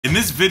In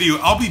this video,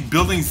 I'll be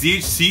building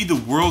ZHC, the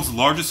world's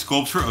largest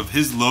sculpture of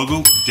his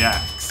logo,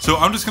 Dax. So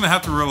I'm just gonna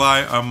have to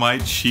rely on my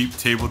cheap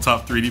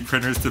tabletop 3D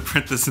printers to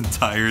print this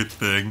entire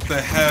thing. I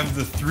have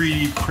the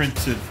 3D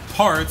printed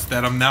parts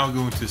that I'm now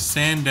going to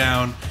sand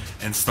down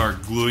and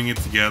start gluing it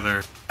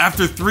together.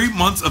 After 3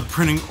 months of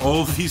printing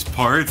all of these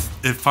parts,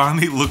 it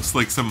finally looks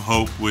like some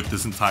hope with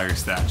this entire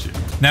statue.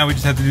 Now we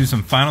just have to do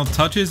some final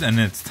touches and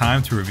it's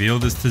time to reveal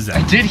this to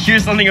Zach. I did hear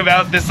something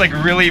about this like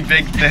really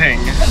big thing.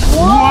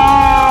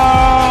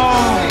 Whoa!